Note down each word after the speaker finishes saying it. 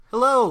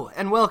Hello,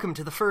 and welcome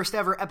to the first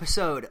ever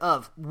episode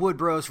of Wood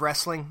Bros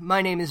Wrestling.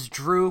 My name is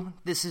Drew.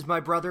 This is my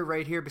brother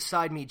right here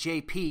beside me,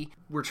 JP.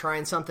 We're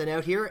trying something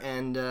out here,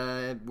 and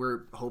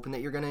we're hoping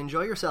that you're going to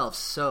enjoy yourselves.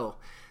 So,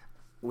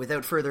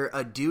 without further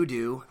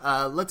ado,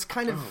 let's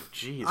kind of... Oh,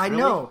 jeez, I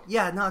really? know.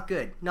 Yeah, not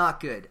good. Not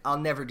good. I'll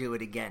never do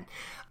it again.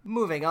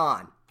 Moving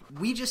on.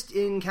 We just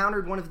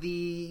encountered one of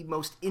the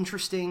most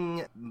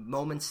interesting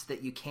moments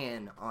that you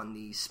can on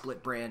the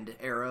split brand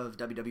era of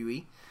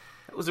WWE.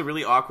 It was a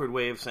really awkward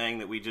way of saying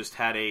that we just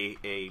had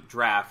a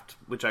draft,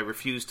 which I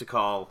refuse to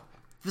call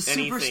The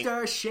anything.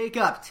 Superstar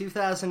Shake-Up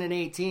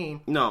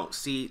 2018. No,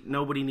 see,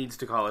 nobody needs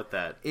to call it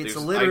that. It's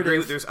I alliterative.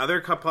 agree, there's other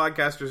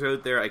podcasters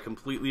out there, I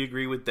completely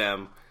agree with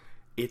them.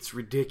 It's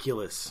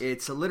ridiculous.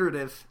 It's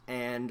alliterative,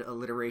 and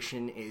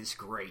alliteration is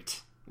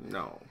great.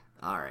 No.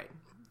 Alright.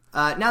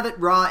 Now that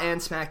Raw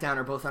and SmackDown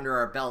are both under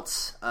our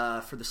belts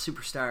for the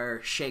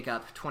Superstar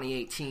Shake-Up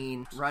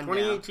 2018 rundown.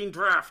 2018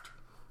 draft.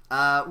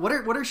 What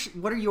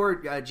are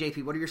your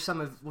JP? What are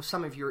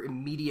some of your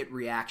immediate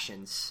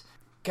reactions?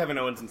 Kevin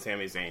Owens and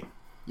Sami Zayn.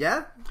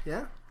 Yeah.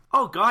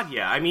 Oh God,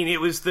 yeah. I mean,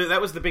 that was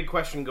the big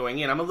question going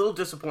in. I'm a little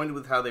disappointed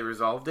with how they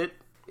resolved it.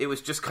 It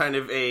was just kind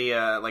of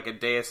a like a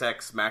Deus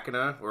Ex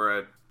Machina or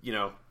a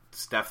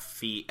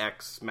Steffi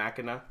Ex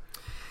Machina.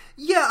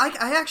 Yeah,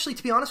 I actually,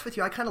 to be honest with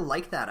you, I kind of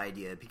like that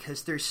idea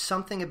because there's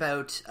something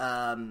about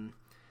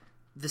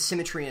the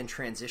symmetry and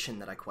transition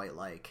that I quite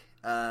like.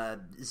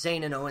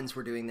 Zayn and Owens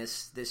were doing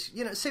this,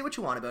 say what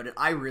you want about it,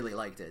 I really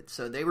liked it.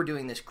 So they were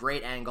doing this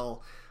great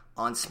angle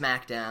on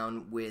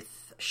SmackDown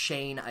with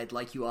Shane, I'd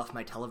Like You Off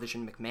My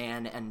Television,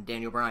 McMahon, and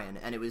Daniel Bryan,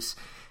 and it was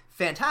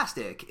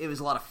fantastic. It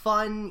was a lot of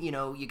fun.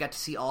 You got to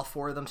see all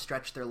four of them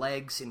stretch their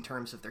legs in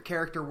terms of their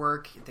character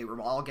work. They were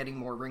all getting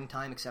more ring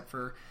time except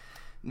for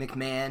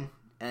McMahon,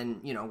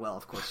 and,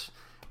 of course,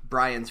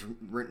 Bryan's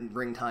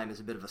ring time is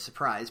a bit of a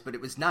surprise, but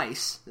it was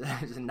nice.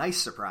 It was a nice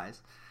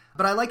surprise.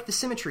 But I like the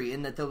symmetry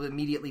in that they'll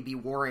immediately be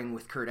warring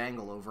with Kurt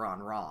Angle over on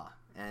Raw,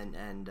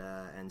 and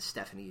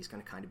Stephanie is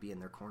going to kind of be in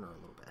their corner a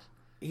little bit.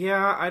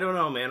 Yeah, I don't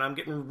know, man. I'm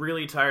getting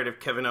really tired of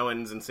Kevin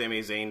Owens and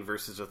Sami Zayn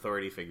versus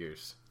authority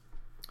figures.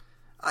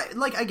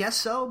 I guess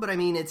so, but I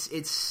mean,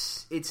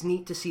 it's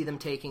neat to see them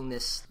taking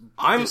this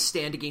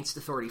stand against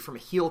authority from a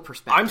heel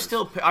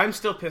perspective. I'm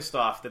still pissed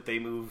off that they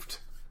moved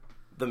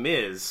The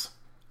Miz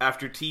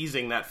after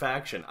teasing that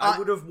faction. I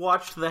would have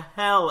watched the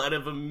hell out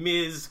of a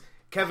Miz,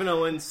 Kevin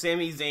Owens,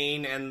 Sami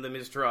Zayn, and the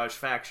Miztourage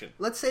faction.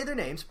 Let's say their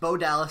names: Bo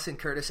Dallas and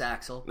Curtis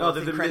Axel. No,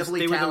 they're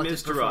incredibly they were the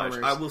talented performers.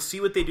 Miztourage. I will see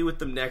what they do with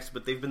them next,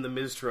 but they've been the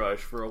Miztourage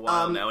for a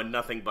while now, and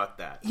nothing but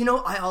that.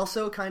 I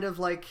also kind of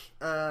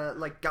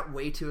got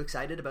way too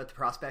excited about the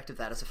prospect of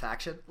that as a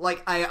faction.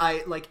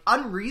 I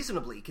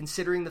unreasonably,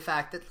 considering the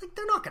fact that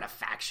they're not going to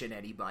faction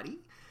anybody,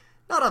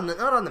 not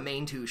on the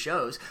main two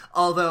shows.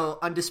 Although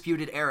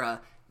Undisputed Era,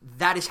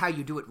 that is how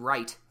you do it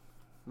right.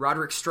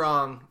 Roderick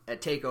Strong at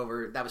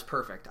TakeOver, that was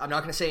perfect. I'm not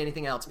going to say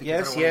anything else because I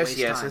don't want to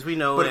waste time. As we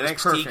know, but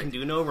NXT can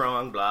do no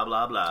wrong, blah,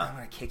 blah, blah. I'm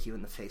going to kick you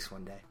in the face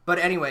one day. But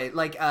anyway,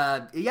 Sami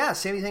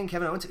Zayn,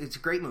 Kevin Owens, it's a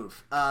great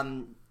move.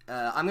 I'm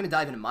going to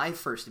dive into my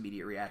first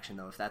immediate reaction,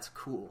 though, if that's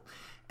cool.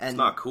 And, it's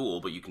not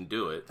cool, but you can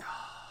do it.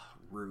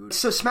 Rude.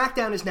 So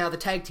SmackDown is now the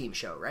tag team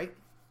show, right?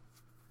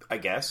 I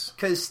guess.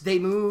 Because they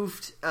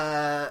moved,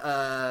 Gallows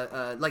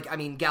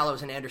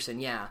and Anderson,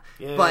 yeah.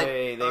 Yay, but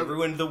they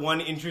ruined the one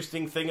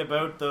interesting thing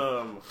about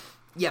them.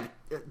 Yeah,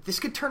 but this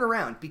could turn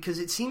around because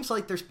it seems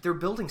like they're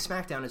building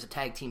SmackDown as a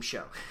tag team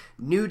show.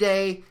 New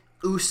Day,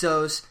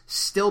 Usos,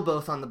 still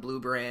both on the blue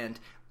brand,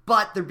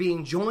 but they're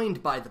being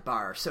joined by the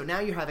Bar. So now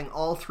you're having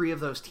all three of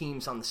those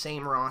teams on the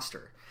same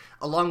roster,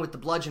 along with the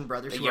Bludgeon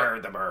Brothers. They are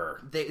the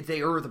Burr.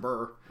 They are the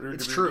Burr.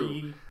 It's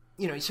true.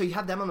 So you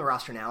have them on the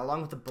roster now,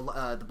 along with the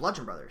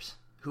Bludgeon Brothers,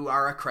 who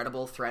are a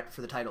credible threat for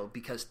the title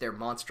because they're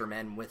monster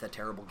men with a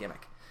terrible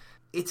gimmick.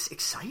 It's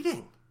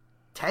exciting.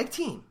 Tag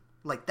team.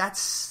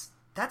 That's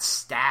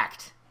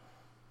stacked.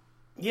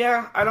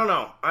 Yeah, I don't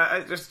know.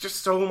 There's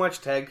just so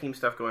much tag team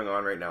stuff going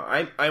on right now.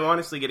 I'm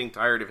honestly getting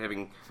tired of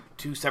having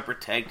two separate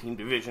tag team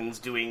divisions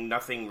doing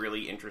nothing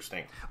really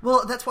interesting.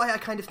 Well, that's why I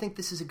kind of think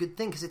this is a good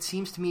thing, because it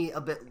seems to me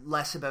a bit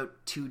less about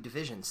two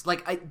divisions.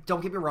 Don't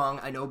get me wrong,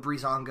 I know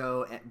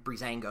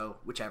Breezango,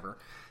 whichever,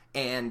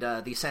 and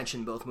the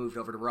Ascension both moved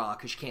over to Raw,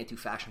 because you can't do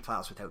Faction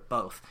Files without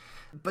both.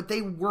 But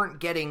they weren't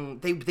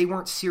they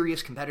weren't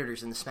serious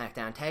competitors in the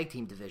SmackDown tag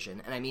team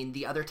division. And I mean,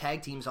 the other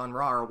tag teams on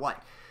Raw are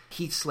what?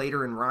 Heath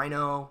Slater and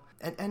Rhino,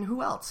 and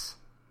who else?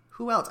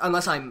 Who else?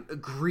 Unless I'm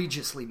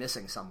egregiously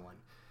missing someone.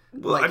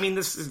 Well, but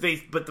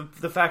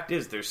the fact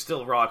is, there's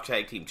still Raw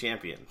Tag Team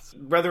Champions.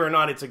 Whether or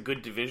not it's a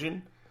good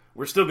division,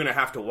 we're still going to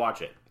have to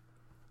watch it.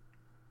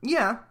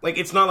 Yeah,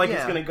 it's not like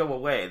it's going to go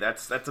away.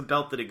 That's a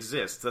belt that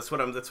exists. That's what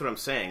I'm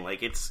saying.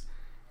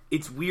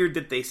 It's weird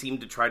that they seem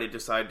to try to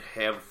decide to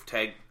have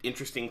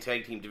interesting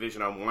tag team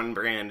division on one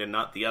brand and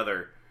not the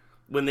other,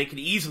 when they could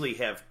easily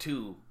have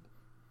two.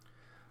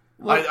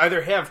 Well,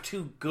 either have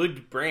two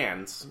good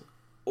brands,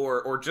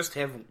 or just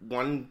have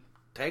one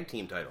tag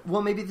team title.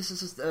 Well, maybe this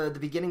is the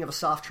beginning of a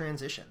soft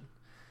transition.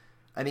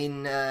 I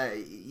mean,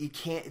 you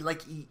can't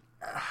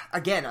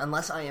again,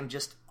 unless I am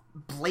just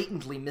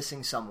blatantly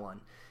missing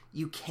someone,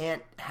 you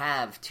can't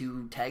have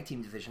two tag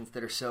team divisions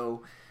that are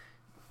so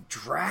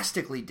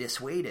drastically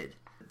dissuaded.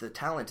 The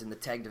talent in the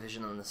tag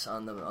division on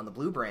the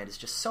Blue brand is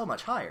just so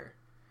much higher.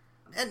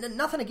 And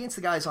nothing against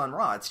the guys on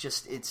Raw.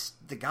 It's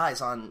the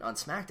guys on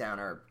SmackDown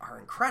are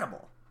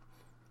incredible.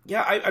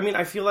 Yeah,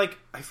 I feel like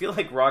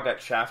Raw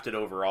got shafted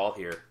overall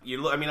here.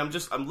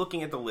 I'm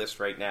looking at the list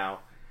right now.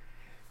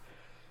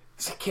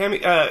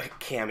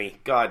 Cammy,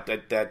 God,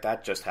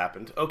 that just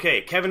happened.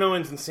 Okay, Kevin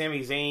Owens and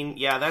Sami Zayn.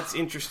 Yeah, that's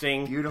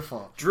interesting.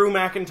 Beautiful. Drew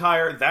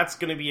McIntyre. That's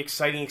going to be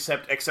exciting.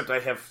 Except I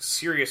have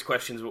serious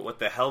questions about what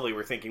the hell they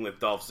were thinking with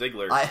Dolph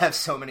Ziggler. I have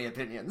so many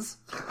opinions.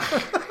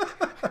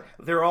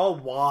 They're all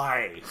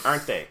why,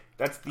 aren't they?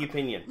 That's the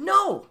opinion.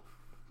 No,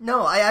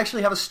 I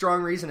actually have a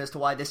strong reason as to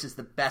why this is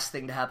the best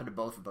thing to happen to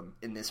both of them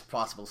in this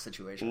possible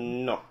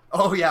situation. No.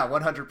 Oh yeah,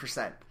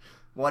 100%.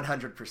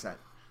 100%.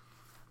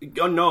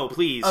 Oh no,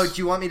 please. Oh, do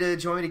you want me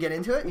to get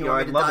into it? You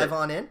want me to dive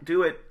on in?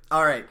 Do it.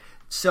 All right.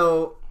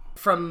 So,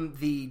 from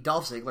the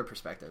Dolph Ziggler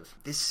perspective,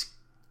 this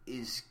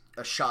is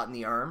a shot in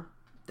the arm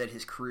that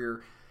his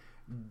career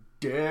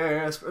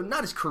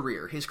not his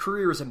career. His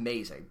career is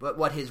amazing, but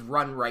what his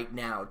run right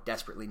now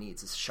desperately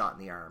needs is a shot in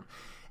the arm.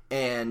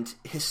 And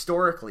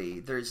historically,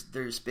 there's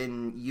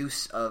been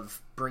use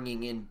of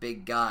bringing in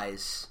big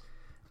guys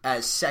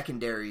as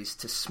secondaries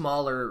to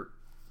smaller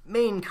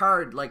main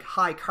card, like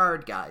high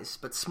card guys,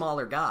 but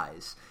smaller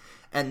guys,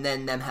 and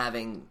then them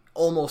having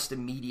almost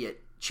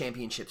immediate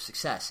championship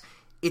success.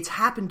 It's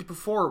happened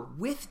before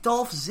with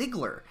Dolph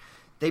Ziggler.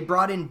 They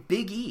brought in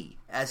Big E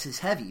as his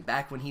heavy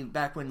back when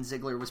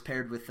Ziggler was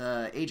paired with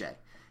AJ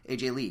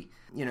Lee.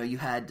 You know, you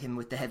had him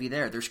with the heavy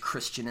there. There's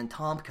Christian and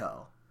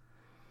Tomko.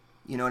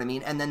 You know what I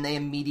mean? And then they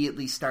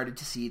immediately started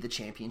to see the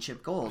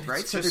championship gold,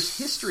 right? So there's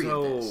history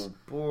of this. So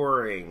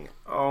boring.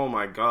 Oh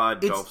my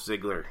God, Dolph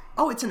Ziggler.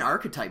 Oh, it's an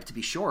archetype to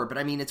be sure, but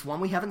I mean, it's one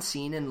we haven't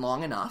seen in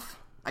long enough.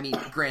 I mean,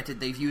 granted,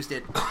 they've used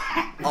it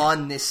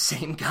on this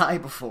same guy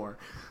before,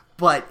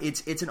 but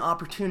it's an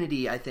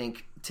opportunity, I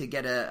think, to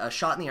get a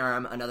shot in the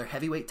arm, another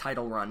heavyweight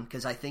title run,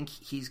 because I think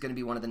he's going to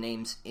be one of the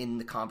names in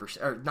the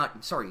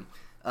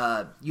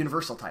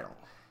Universal title.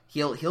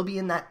 He'll be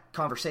in that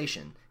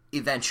conversation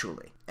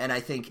eventually, and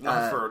I think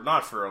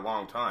not for a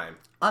long time.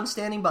 I'm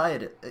standing by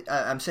it.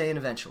 I'm saying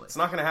eventually. It's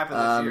not going to happen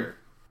this year.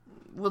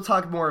 We'll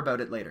talk more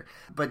about it later.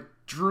 But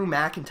Drew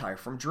McIntyre,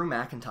 from Drew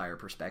McIntyre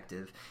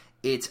perspective,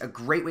 it's a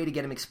great way to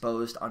get him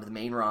exposed onto the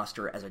main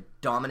roster as a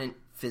dominant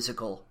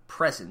physical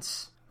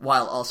presence,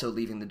 while also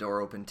leaving the door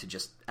open to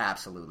just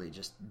absolutely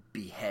just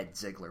behead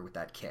Ziggler with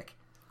that kick.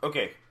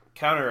 Okay,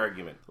 counter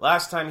argument.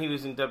 Last time he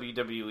was in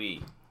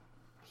WWE,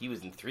 he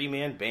was in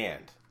 3-man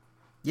band.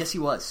 Yes, he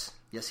was.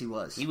 Yes, he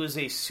was. He was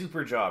a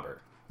super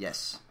jobber.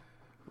 Yes.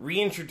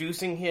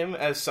 Reintroducing him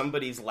as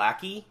somebody's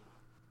lackey,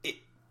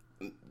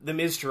 the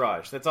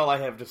Miztourage. That's all I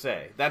have to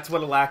say. That's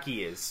what a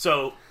lackey is.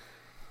 So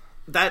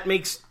that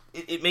makes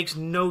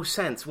no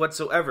sense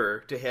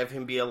whatsoever to have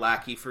him be a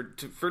lackey for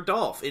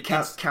Dolph.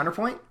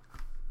 Counterpoint?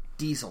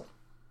 Diesel.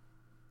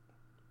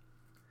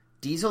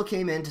 Diesel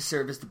came in to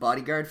serve as the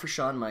bodyguard for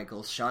Shawn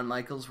Michaels. Shawn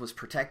Michaels was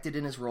protected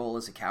in his role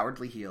as a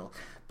cowardly heel.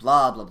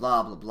 Blah, blah,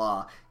 blah, blah,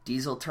 blah.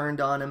 Diesel turned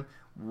on him,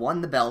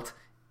 won the belt,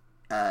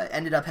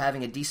 ended up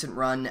having a decent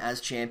run as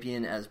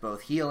champion, as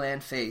both heel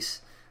and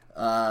face.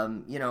 There's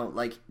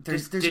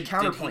a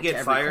counterpoint. Did he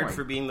get fired point.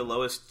 for being the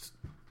lowest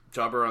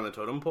jobber on the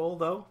totem pole,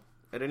 though,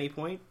 at any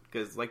point?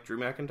 Because, like Drew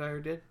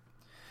McIntyre did?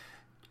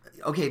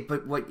 Okay,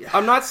 but what...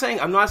 I'm not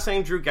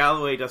saying Drew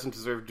Galloway doesn't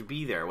deserve to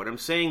be there. What I'm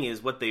saying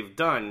is what they've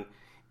done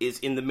is,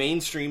 in the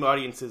mainstream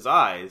audience's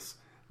eyes,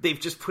 they've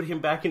just put him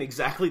back in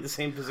exactly the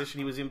same position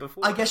he was in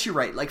before. I guess you're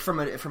right. Like, from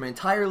an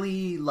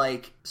entirely,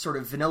 like, sort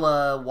of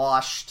vanilla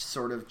washed,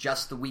 sort of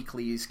just the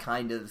weeklies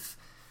kind of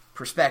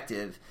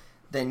perspective,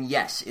 then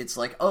yes, it's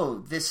like, oh,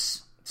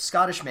 this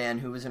Scottish man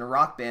who was in a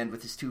rock band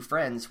with his two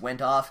friends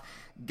went off,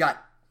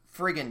 got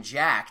friggin'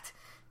 jacked,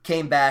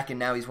 came back, and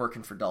now he's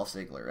working for Dolph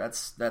Ziggler.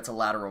 That's a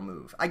lateral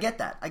move. I get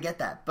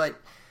that. But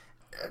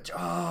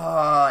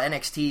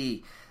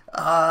NXT,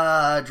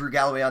 Drew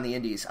Galloway on the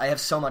Indies. I have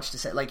so much to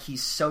say. Like,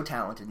 he's so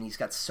talented, and he's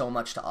got so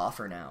much to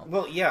offer now.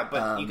 Well, yeah,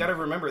 but you got to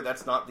remember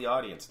that's not the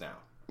audience now.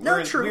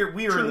 True.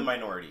 We're in the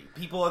minority.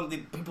 People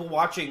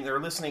watching, they're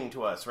listening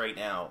to us right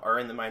now, are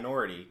in the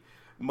minority.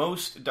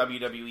 Most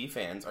WWE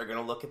fans are going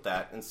to look at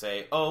that and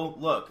say, "Oh,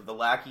 look, the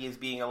lackey is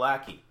being a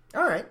lackey."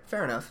 All right,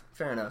 fair enough.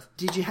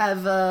 Did you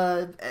have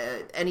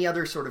any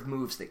other sort of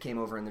moves that came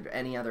over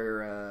any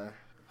other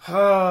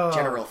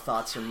general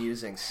thoughts or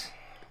musings?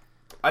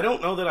 I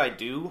don't know that I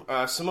do.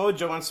 Samoa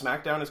Joe on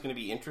SmackDown is going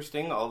to be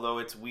interesting, although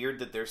it's weird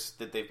that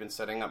they've been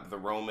setting up the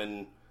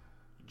Roman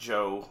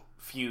Joe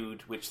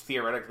feud, which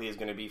theoretically is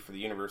going to be for the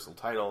Universal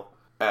title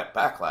at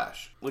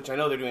Backlash, which I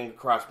know they're doing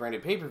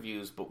cross-branded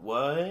pay-per-views, but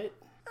what?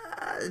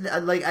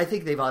 I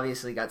think they've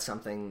obviously got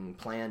something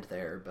planned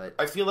there, but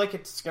I feel like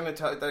it's gonna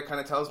that kind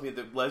of tells me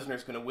that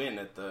Lesnar's gonna win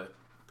at the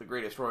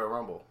Greatest Royal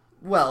Rumble.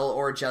 Well,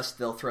 or just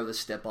they'll throw the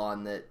stip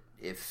on that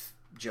if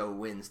Joe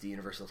wins, the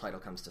Universal title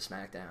comes to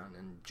SmackDown,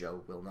 and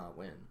Joe will not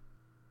win.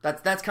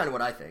 That's kind of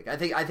what I think. I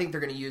think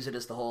they're going to use it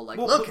as the whole, like,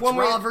 Well, look, it's one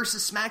way- Raw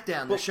versus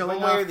SmackDown. They're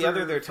showing one way off or the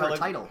other, they're for a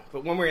title.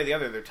 But one way or the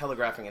other, they're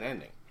telegraphing an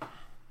ending,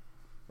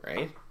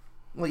 right?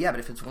 Well, yeah, but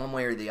if it's one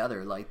way or the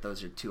other, like,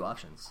 those are two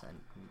options, and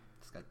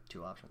it's got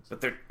two options.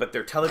 But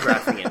they're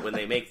telegraphing it when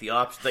they make the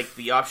option. Like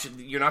the option,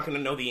 you're not going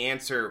to know the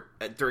answer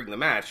during the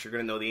match. You're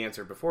going to know the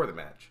answer before the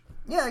match.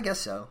 Yeah, I guess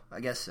so.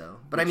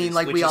 But I Which mean, is-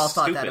 like, which we is all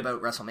thought that stupid.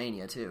 about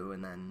WrestleMania too,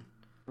 and then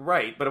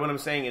Right, but what I'm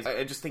saying is,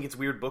 I just think it's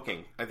weird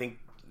booking. I think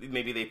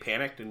maybe they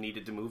panicked and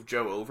needed to move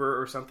Joe over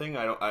or something.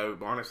 I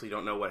honestly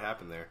don't know what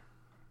happened there.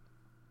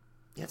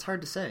 yeah, it's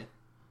hard to say.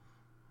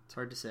 It's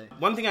hard to say.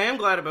 One thing I am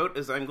glad about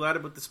is I'm glad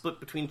about the split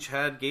between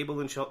Chad Gable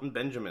and Shelton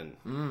Benjamin.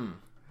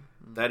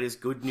 That is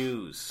good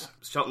news.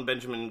 Shelton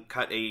Benjamin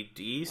cut a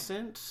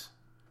decent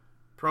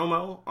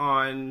promo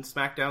on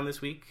SmackDown this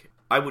week.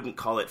 I wouldn't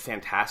call it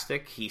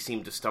fantastic. He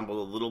seemed to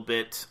stumble a little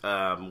bit,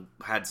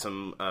 had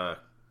some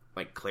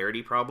like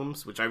clarity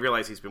problems, which I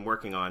realize he's been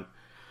working on.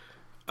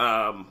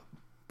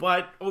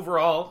 But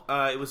overall,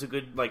 it was a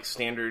good, like,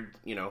 standard,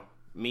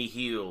 me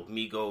heel,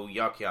 me go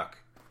yuck yuck.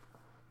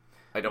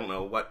 I don't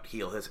know what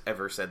heel has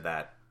ever said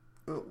that.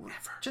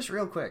 Just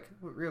real quick,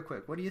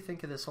 what do you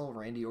think of this whole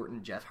Randy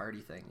Orton Jeff Hardy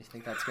thing? You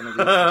think that's going to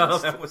lead Oh, to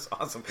just... that was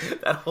awesome.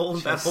 That whole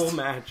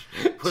match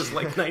was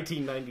like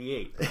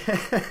 1998.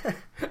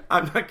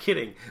 I'm not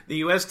kidding. The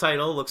U.S.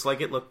 title looks like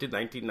it looked in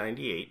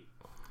 1998.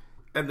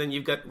 And then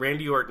you've got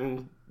Randy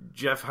Orton,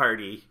 Jeff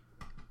Hardy,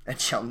 and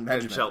Shelton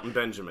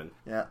Benjamin.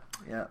 Yeah.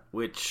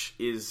 Which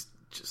is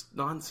just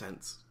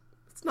nonsense.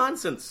 It's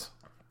nonsense.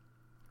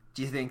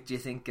 Do you think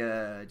this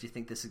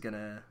is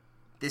gonna?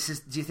 Do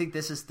you think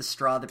this is the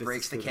straw that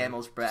breaks the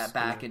camel's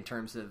back in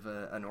terms of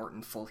an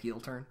Orton full heel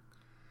turn?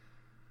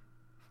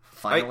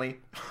 Finally,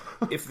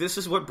 if this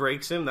is what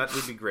breaks him, that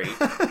would be great.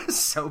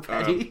 So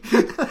petty.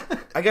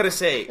 I gotta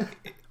say,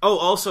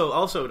 also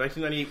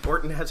 1998,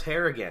 Orton has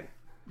hair again.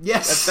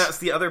 Yes, that's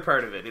the other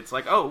part of it. It's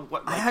like, oh,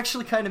 what? I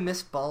actually kind of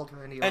miss bald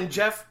Randy Orton. And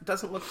Jeff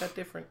doesn't look that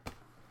different.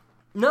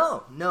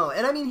 No,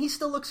 and I mean he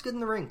still looks good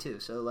in the ring too.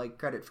 So like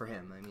credit for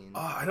him. I mean,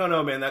 I don't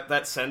know, man. That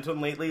Senton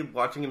lately,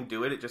 watching him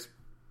do it,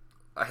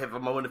 I have a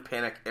moment of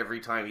panic every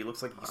time. He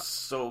looks like he's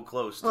so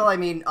close. Well, I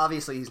mean,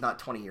 obviously he's not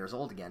 20 years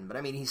old again, but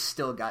I mean he's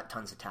still got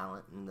tons of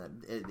talent,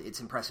 and it's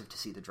impressive to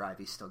see the drive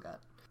he's still got.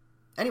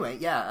 Anyway,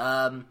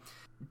 yeah,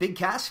 Big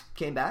Cass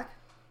came back.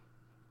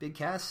 Big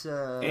Cass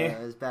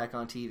is back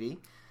on TV.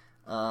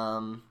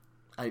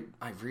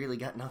 I've really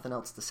got nothing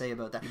else to say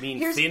about that. You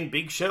mean Thin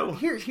Big Show?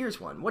 Here's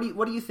one.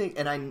 What do you think?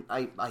 And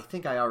I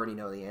think I already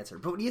know the answer.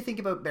 But what do you think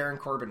about Baron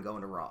Corbin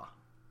going to Raw?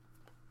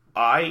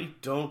 I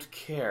don't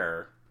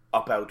care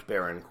about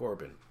Baron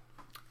Corbin.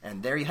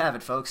 And there you have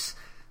it, folks.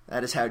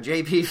 That is how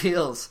JP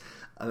feels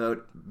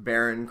about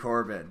Baron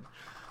Corbin.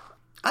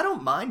 I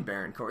don't mind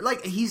Baron Corbin.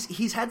 Like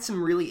he's had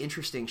some really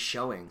interesting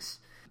showings.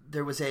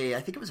 There was I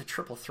think it was a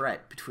triple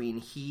threat between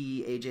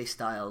he, AJ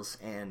Styles,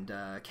 and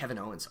Kevin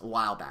Owens a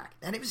while back.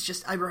 And it was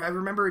just, I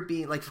remember it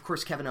being, like, of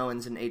course, Kevin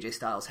Owens and AJ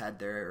Styles had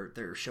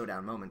their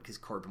showdown moment because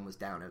Corbin was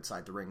down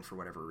outside the ring for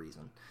whatever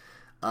reason.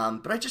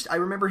 But I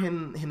remember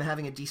him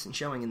having a decent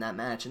showing in that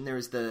match. And there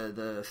was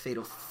the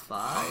Fatal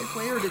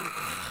 5-way, or did...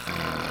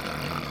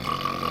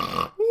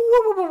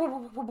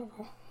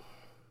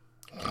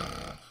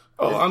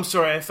 Oh, I'm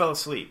sorry, I fell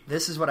asleep.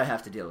 This is what I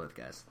have to deal with,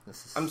 guys.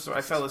 I'm sorry,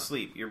 I fell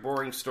asleep. Your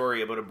boring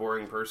story about a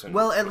boring person.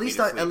 Well, at least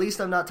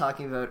I'm not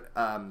talking about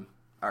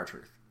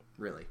R-Truth,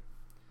 really.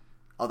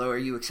 Although, are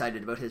you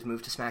excited about his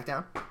move to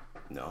SmackDown?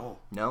 No.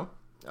 No?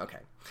 Okay.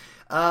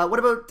 What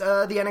about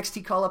the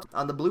NXT call-up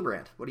on the Blue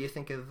Brand? What do you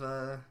think of...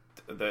 The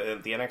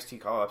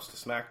NXT call-ups to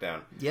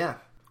SmackDown? Yeah.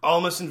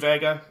 Almas and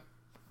Vega,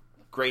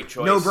 great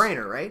choice.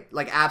 No-brainer, right?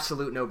 Like,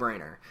 absolute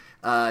no-brainer.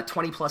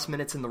 20-plus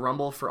minutes in the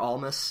Rumble for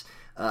Almas.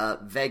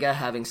 Vega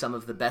having some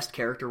of the best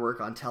character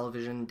work on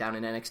television down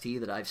in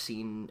NXT that I've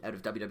seen out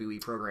of WWE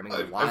programming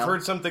in a while. I've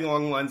heard something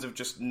along the lines of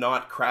just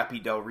not crappy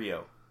Del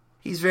Rio.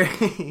 He's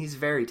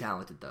very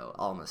talented, though,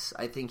 Almas.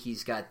 I think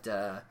he's got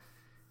a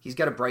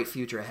bright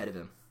future ahead of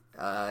him.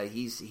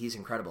 He's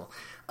incredible.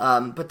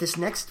 But this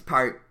next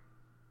part,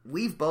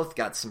 we've both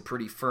got some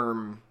pretty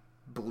firm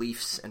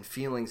beliefs and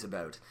feelings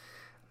about.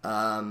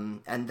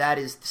 And that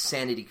is the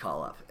Sanity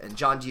call-up. And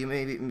John,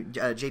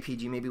 JP,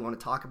 do you maybe want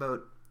to talk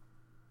about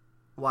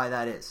why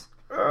that is?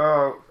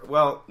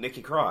 Well,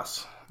 Nikki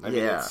Cross. I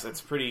mean,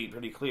 it's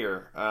pretty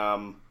clear.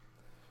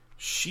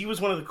 She was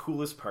one of the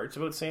coolest parts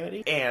about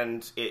Sanity,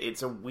 and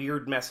it's a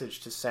weird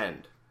message to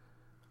send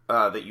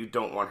that you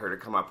don't want her to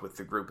come up with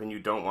the group, and you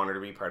don't want her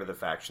to be part of the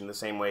faction. The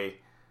same way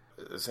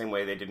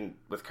they didn't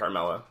with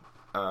Carmella,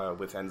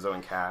 with Enzo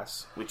and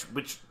Cass, which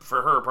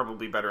for her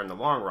probably better in the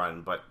long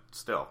run, but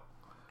still.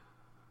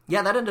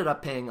 Yeah, that ended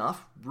up paying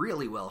off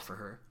really well for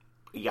her.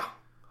 Yeah.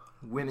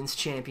 Women's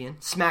champion,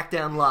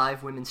 SmackDown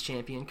Live women's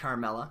champion,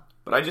 Carmella.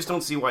 But I just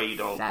don't see why you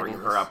don't Fabulous.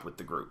 bring her up with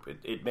the group.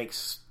 It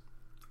makes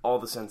all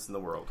the sense in the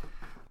world.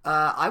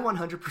 I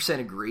 100%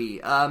 agree.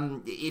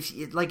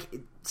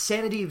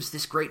 Sanity was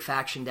this great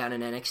faction down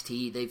in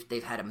NXT.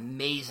 They've had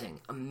amazing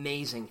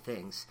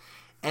things,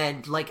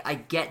 and I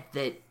get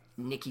that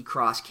Nikki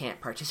Cross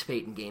can't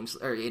participate in games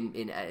or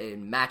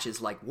in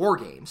matches like War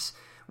Games,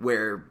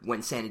 where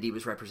when Sanity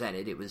was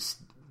represented, it was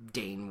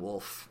Dane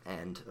Wolf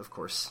and of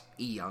course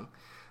E Young.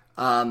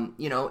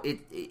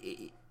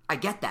 I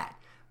get that,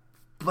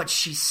 but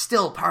she's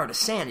still part of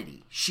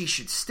Sanity. She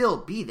should still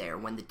be there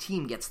when the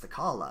team gets the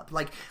call up.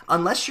 Like,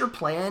 unless your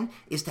plan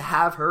is to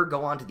have her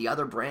go on to the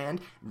other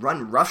brand,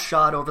 run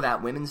roughshod over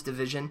that women's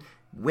division,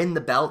 win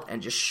the belt,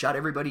 and just shut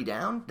everybody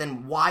down,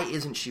 then why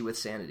isn't she with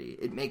Sanity?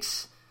 It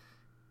makes...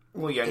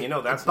 Well, yeah,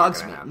 that's it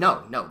bugs not me.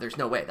 happen. No, there's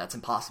no way. That's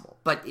impossible.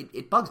 But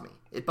it bugs me.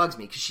 It bugs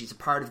me because she's a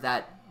part of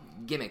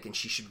that gimmick, and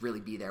she should really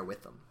be there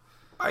with them.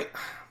 I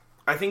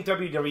think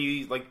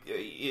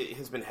WWE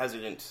has been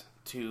hesitant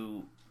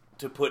to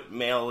put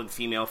male and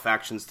female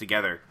factions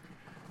together,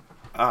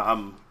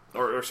 to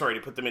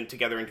put them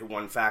together into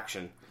one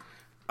faction.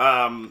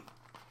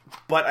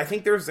 But I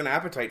think there's an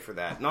appetite for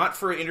that, not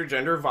for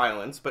intergender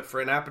violence, but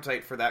for an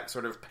appetite for that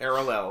sort of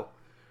parallel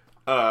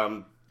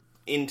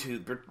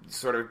into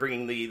sort of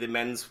bringing the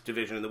men's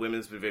division and the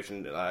women's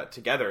division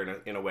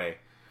together in a way.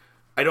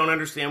 I don't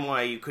understand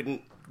why you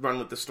couldn't run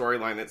with the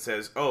storyline that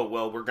says, oh,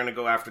 well, we're going to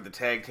go after the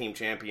tag team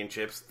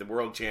championships, the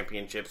world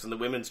championships, and the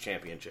women's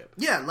championship.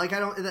 Yeah, like,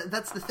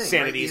 that's the thing.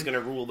 Sanity is going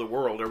to rule the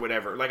world or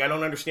whatever. Like, I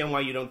don't understand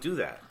why you don't do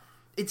that.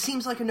 It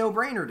seems like a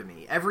no-brainer to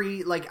me.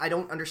 I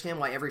don't understand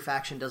why every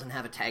faction doesn't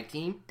have a tag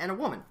team and a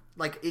woman.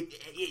 Like,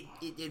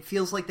 it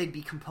feels like they'd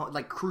be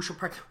crucial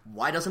part.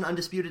 Why doesn't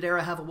Undisputed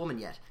Era have a woman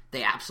yet?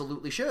 They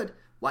absolutely should.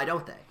 Why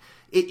don't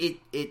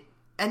they?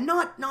 And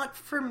not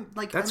from,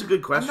 like... That's a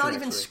good question, I'm not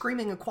even actually.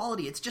 Screaming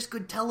equality. It's just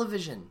good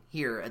television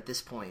here at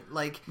this point.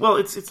 Like... Well,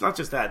 it's not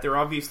just that. They're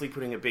obviously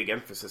putting a big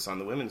emphasis on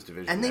the women's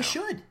division And now.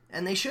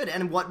 they should.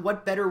 And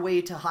what better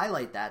way to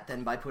highlight that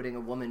than by putting a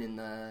woman in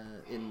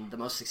the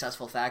most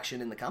successful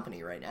faction in the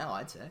company right now,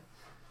 I'd say.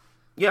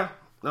 Yeah.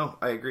 No,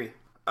 I agree.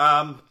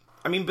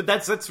 But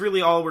that's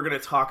really all we're going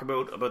to talk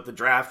about the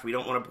draft. We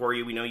don't want to bore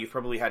you. We know you've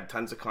probably had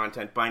tons of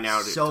content by now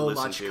to listen to. So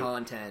much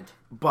content.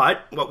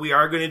 But what we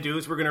are going to do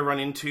is we're going to run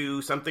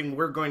into something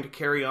we're going to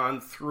carry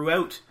on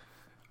throughout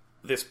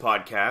this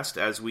podcast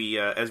as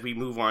we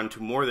move on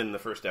to more than the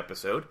first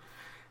episode.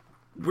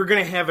 We're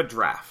going to have a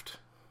draft.